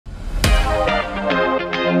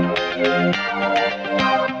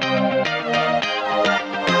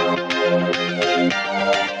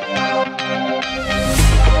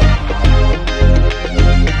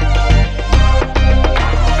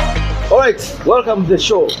right, welcome to the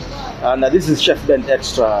show. And this is Chefben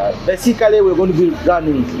Extra. Basically, we're going to be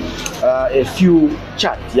running a few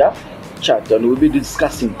chat, and we'll be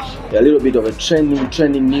discussing a little bit of a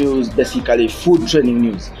trending news, basically food trending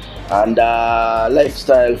news, and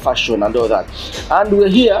lifestyle, fashion, and all that. And we're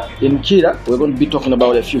here in Kira. We're going to be talking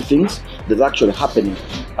about a few things that's actually happening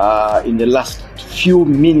in the last few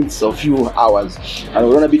minutes or few hours, and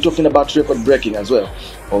we're going to be talking about record breaking as well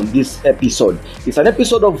on this episode. It's an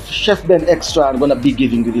episode of Chefben Extra. I'm going to be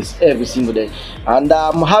giving you this every single day, and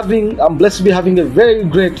I'm blessed to be having a very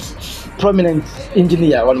great prominent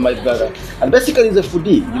engineer, one of my brother, and basically he's a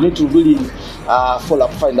foodie. You need to really follow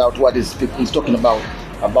up, find out what he's talking about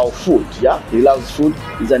food. He loves food.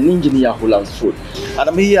 He's an engineer who loves food, and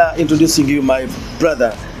I'm here introducing you my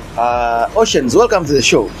brother Oceans. Welcome to the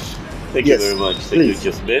show. Thank you very much. Thank you,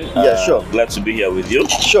 Chefben. Yeah, sure. Glad to be here with you.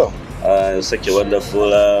 Sure. Such a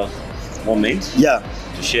wonderful moment. Yeah.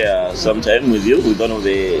 To share some time with you with one of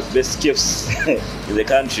the best chefs in the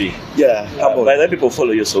country. Yeah. By the way, people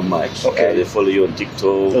follow you so much. Okay. They follow you on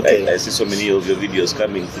TikTok. Okay. I see so many of your videos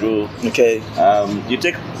coming through. Okay. You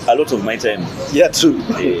take a lot of my time. Yeah, true.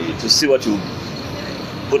 To see what you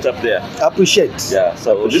put up there. Appreciate. Yeah.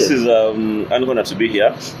 So this is an honor to be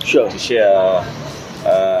here. Sure. To share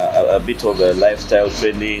a bit of a lifestyle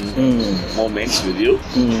training moments with you,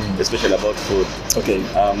 especially about food. Okay.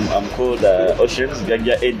 I'm called Oceans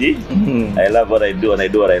Ganja Eddie. I love what I do and I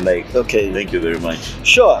do what I like. Okay. Thank you very much.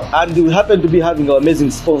 Sure. And we happen to be having our amazing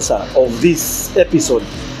sponsor of this episode,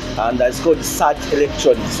 and it's called Surge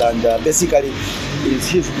Electronics, and basically it's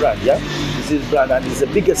his brand. It's his brand, and he's the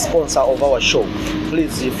biggest sponsor of our show.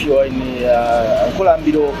 Please, if you're in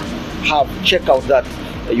Colombido, check out that.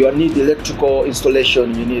 You need electrical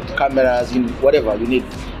installation, you need cameras, you need whatever you need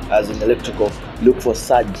as an electrical, look for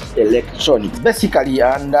Surge Electronics. Basically,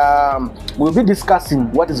 and we'll be discussing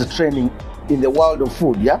what is the trending in the world of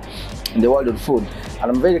food, in the world of food. And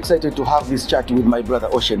I'm very excited to have this chat with my brother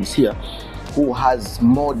Oceans here, who has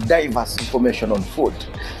more diverse information on food,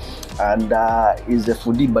 and is a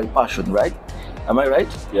foodie by passion, right? Am I right?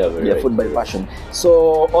 Yeah, right. Food by passion.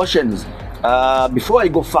 So Oceans, before I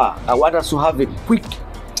go far, I want us to have a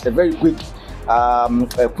very quick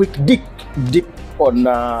dip on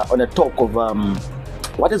a talk of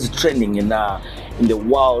what is trending in the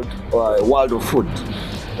world of food,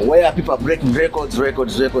 where people are breaking records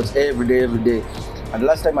every day. And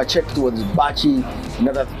last time I checked, it was Bachi.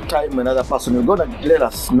 Another time, another person. You're gonna let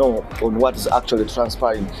us know on what is actually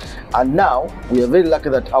transpiring. And now we are very lucky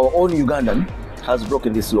that our own Ugandan has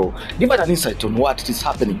broken this law. Give us an insight on what is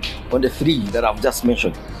happening on the three that I've just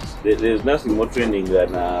mentioned. There's nothing more training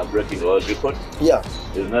than breaking a world record. Yeah.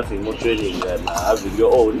 There's nothing more training than having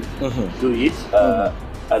your own do it.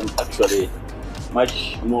 And actually,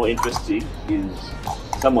 much more interesting is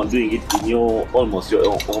someone doing it in almost your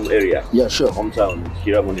own area. Yeah, sure. Hometown,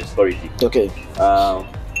 Kira municipality. Okay.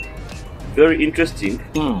 Very interesting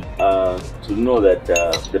to know that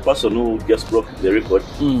the person who just broke the record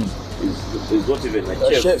is not even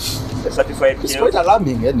a chef. A certified chef. It's quite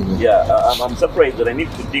alarming anyway. Yeah, I'm surprised that I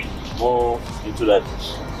need to dig more into that.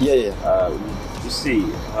 Yeah. To see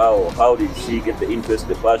how did she get the interest,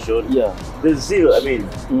 the passion, the zeal. I mean,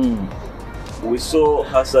 we saw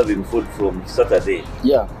her serving food from Saturday.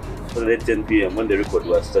 Yeah. Saturday 10 p.m. when the record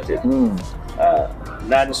was started.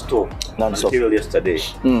 Non-stop until yesterday.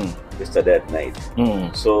 Yesterday at night.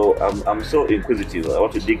 So I'm so inquisitive. I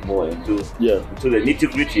want to dig more into the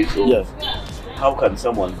nitty-gritties of how can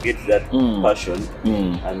someone get that passion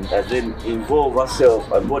and then involve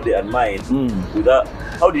herself and body and mind without.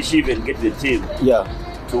 How did she even get the team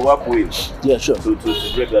to work with to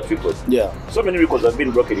break that record? So many records have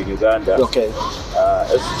been broken in Uganda.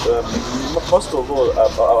 Most of all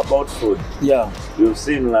about food. We've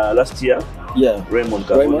seen last year Raymond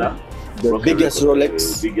Kavuna, the biggest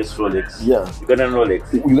Rolex. Ugandan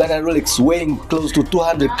Rolex weighing close to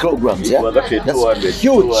 200 kilograms. It was actually 200.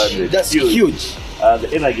 Huge. That's huge. The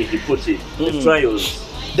energy he put in, the trials,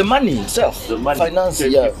 the money itself, finance,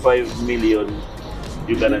 25 million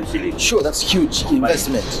Ugandan shillings. Sure, that's huge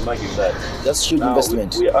investment. Imagine that. That's huge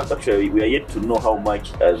investment. We are yet to know how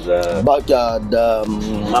much as about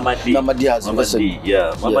Mamadi has invested.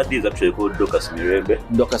 Mamadi is actually called Dorcas Mirembe.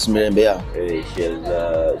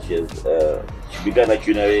 She began a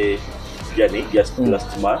culinary journey just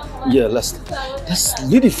last month. That's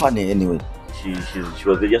really funny anyway. She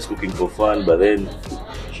was just cooking for fun, but then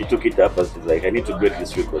she took it up and she's like, I need to break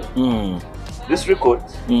this record. This record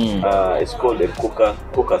is called a cookathon.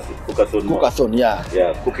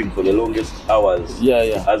 Cooking for the longest hours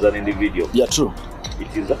as an individual. True.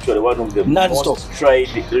 It is actually one of the most tried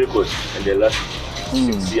records in the last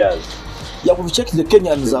 6 years. Yeah, we've checked the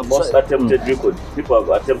Kenyans. The most attempted record. People have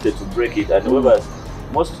attempted to break it, and whoever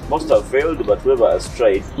most have failed, but whoever has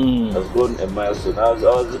tried has gone a milestone. I was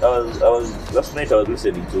last night I was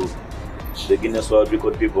listening to the Guinness World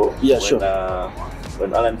Record people. Yeah, when, sure.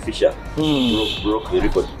 When Alan Fisher broke the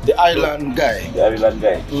record. The island guy. The island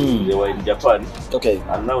guy. They were in Japan. Okay.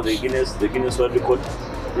 And now the Guinness World Record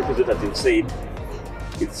representative said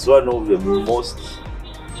it's one of the most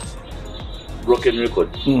broken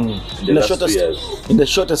record in the shortest years. In the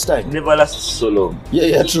shortest time. It never lasts so long.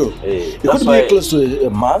 Yeah, true. It could be close to a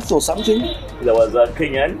month or something. There was a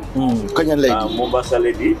Kenyan lady, Mombasa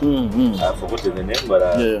lady. I've forgotten the name, but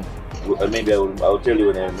maybe I'll tell you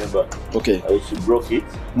when I remember. Okay. She broke it.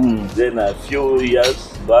 Then a few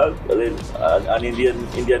years back, then an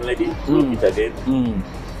Indian lady broke it again.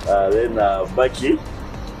 Then Bachi,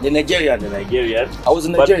 the Nigerian. I was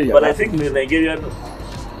in Nigeria. But I think the Nigerian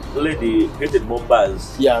lady created more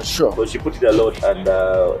buzz. Yeah, sure. Because she put it a lot, and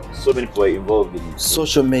so many people were involved in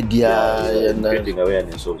social media and creating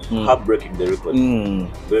awareness of her breaking the record.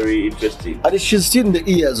 Very interesting. And she's still in the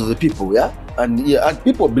ears of the people, yeah. And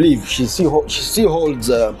people believe she still holds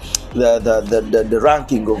the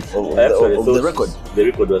ranking of the record. The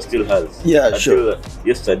record was still hers. Yeah, until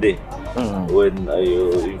yesterday. When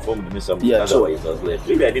you informed me something otherwise, I was like,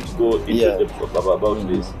 really, I need to go into depth about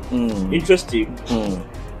this. Interesting.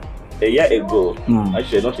 A year ago,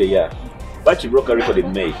 actually not a year, but she broke a record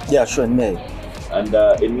in May. Yeah, sure, in May. And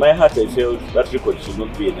in my heart, I felt that record should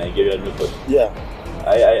not be a Nigerian record. Yeah.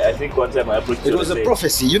 I think one time I approached her. It was a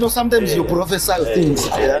prophecy. You know, sometimes you prophesy things.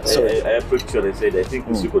 I approached her and said, I think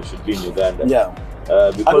this record should be in Uganda. Yeah.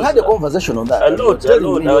 Because we had a conversation on that. A lot.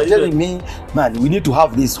 You're telling me, man, we need to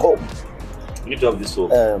have this home. We need to have this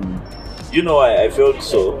home. You know why I felt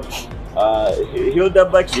so? Hilda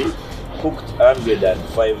Bachi cooked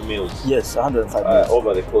 105 meals. Yes, 105 meals.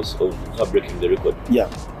 Over the course of her breaking the record. Yeah.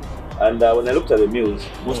 And when I looked at the meals,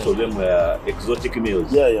 most of them were exotic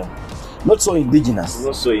meals. Yeah. Not so indigenous.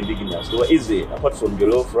 Not so indigenous. They were easy, apart from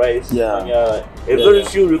jollof rice. Yeah. Very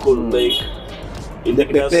few records like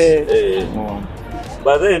indigenous.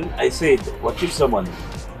 But then I said, what if someone,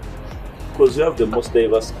 because we have the most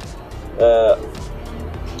diverse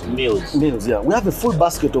meals. Yeah. We have a full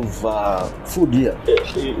basket of food here.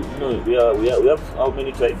 We have how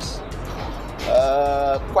many tribes?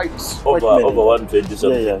 Quite over many. 120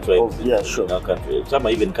 something tribes sure. in our country. Some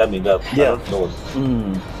are even coming up. Yeah. I don't know.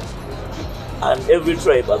 And every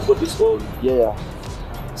tribe has got its own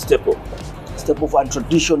staple and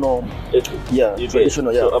traditional.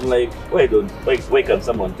 Traditional. So I'm like, why can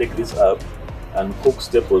someone take this up and cook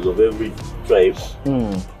staples of every tribe?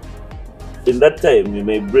 In that time, you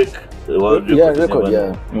may break the world record.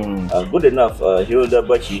 Good enough. Hilda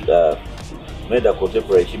Bachi made a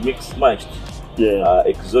contemporary. She mashed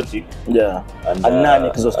exotic and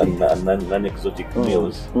non-exotic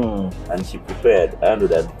meals, and she prepared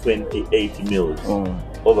 128 meals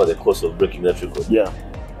over the course of breaking that record.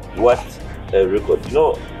 What a record. You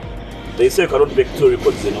know, they say you cannot break 2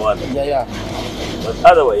 records in one. But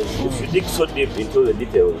otherwise, if you dig so deep into the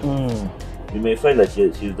details, you may find that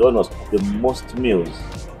she's the one of the most meals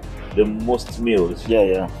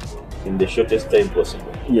in the shortest time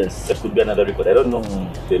possible. Yes. That could be another record. I don't know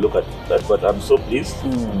if they look at that, but I'm so pleased to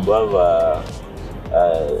have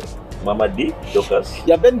Mama D, Docas.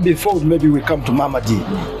 Yeah, then before maybe we come to Mama D,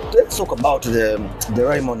 let's talk about the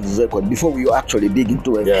Raymond's record before we actually dig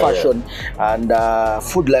into fashion and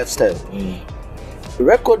food lifestyle.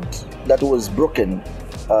 Record that was broken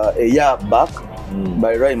a year back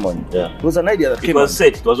by Raymond. It was an idea that came. It was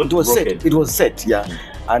set. It was set.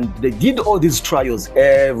 And they did all these trials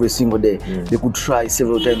every single day. They could try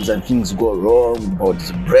several times and things go wrong,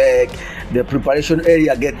 boards break, the preparation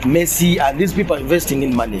area get messy, and these people are investing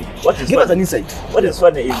in money. Give us an insight. What is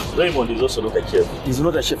funny is Raymond is also not a chef. He's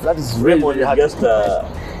not a chef. That is Raymond really is just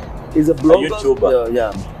he's a blogger,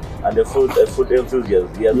 YouTuber. And a food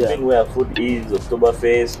enthusiast. He has been where food is,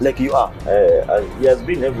 Oktoberfest. Like you are. He has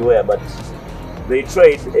been everywhere, but they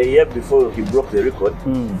tried a year before he broke the record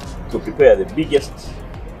to prepare the biggest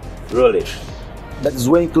rolling. That is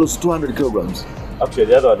weighing close to 200 kilograms. Actually,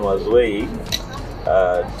 the other one was weighing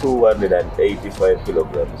 285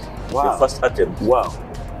 kilograms. Wow. The first attempt. Wow.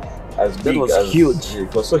 That was huge.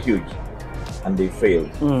 It was so huge. And they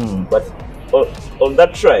failed. But on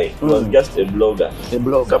that try, it was just a blogger.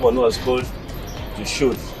 Someone who was called to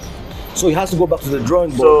shoot. So he has to go back to the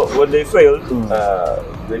drawing board. So when they failed,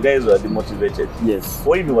 the guys were demotivated. Yes.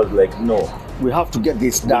 For him, it was like, no. We have to get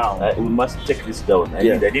this down. We must take this down. I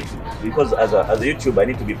need to, because as a YouTuber, I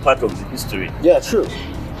need to be part of the history. Yeah, true.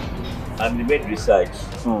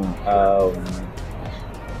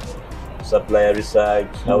 supplier research,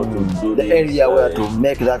 how to do the area where to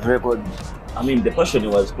make that record. I mean, the passion he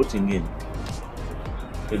was putting in.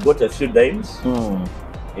 He got a few dimes,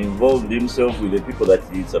 involved himself with the people that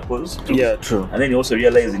he's supposed to. Yeah, true. And then he also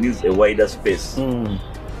realized he needs a wider space.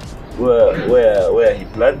 Where he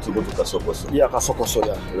planned to go to Kasokoso. Yeah, Kasokoso,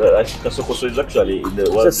 yeah. Kasokoso is actually in the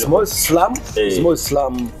world. It's a small slum. Small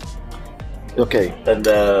slum. Okay. And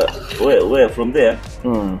where from there,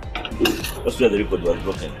 that's where the record was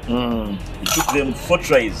broken. It took them 4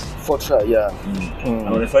 tries. 4 tries, yeah. And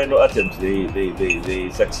on the final attempt, they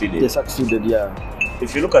succeeded. They succeeded, yeah.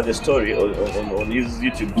 If you look at the story on his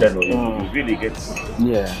YouTube channel, you really get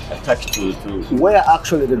attached to where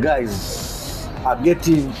actually the guys are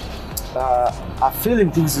getting are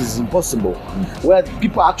feeling things is impossible. Where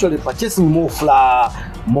people are actually purchasing more flour,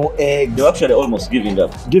 more eggs. They're actually almost giving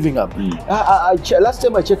up. Last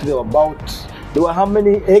time I checked, there were how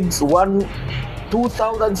many eggs?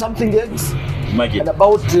 2,000 something eggs. Imagine. And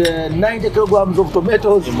about 90 kilograms of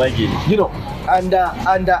tomatoes. Imagine. You know, and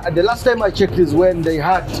the last time I checked is when they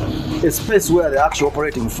had a space where they're actually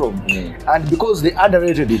operating from. And because they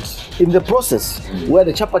underrated it, in the process, where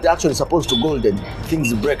the chapati actually supposed to golden,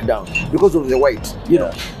 things break down because of the weight. You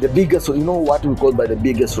know, the biggest, you know what we call by the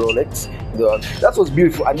biggest Rolex? That was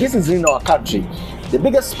beautiful. And this is in our country. The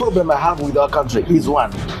biggest problem I have with our country is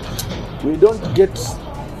one, we don't get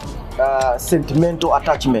sentimental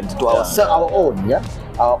attachment to our own,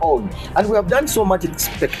 and we have done so much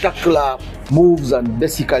spectacular moves and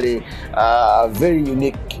basically very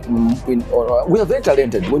unique. We are very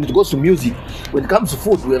talented when it goes to music. When it comes to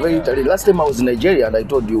food, we are very talented. Last time I was in Nigeria and I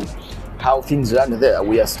told you how things run there.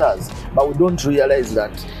 We are stars, but we don't realize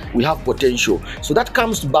that we have potential. So that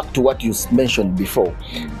comes back to what you mentioned before.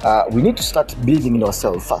 We need to start believing in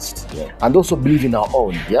ourselves first, and also believe in our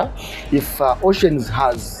own. If Oceans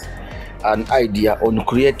has an idea on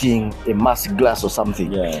creating a mass glass or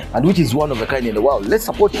something, and which is one of a kind in the world, let's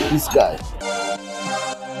support this guy.